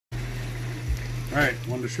Alright,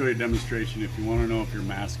 wanted to show you a demonstration if you want to know if your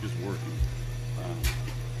mask is working.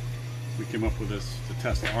 We came up with this to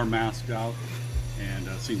test our mask out, and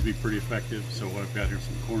it seems to be pretty effective. So what I've got here is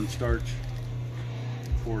some cornstarch.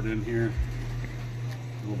 Pour it in here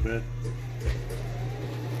a little bit.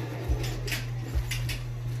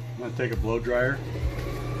 I'm going to take a blow dryer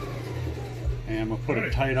and I'm going to put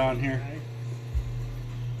it tight on here,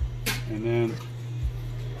 and then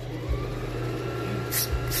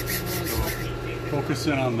focus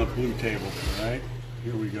in on the blue table. All right,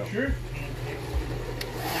 here we go. Sure.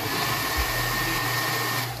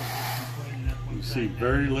 You see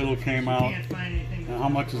very little came out. Now how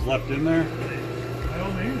much is left in there? By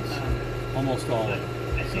all means. Almost all of it.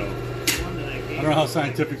 So I don't know how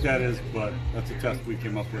scientific that is, but that's a test we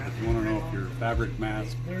came up with. If you want to know if your fabric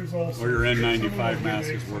mask or your N95 mask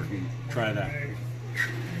is working, try that. You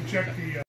check the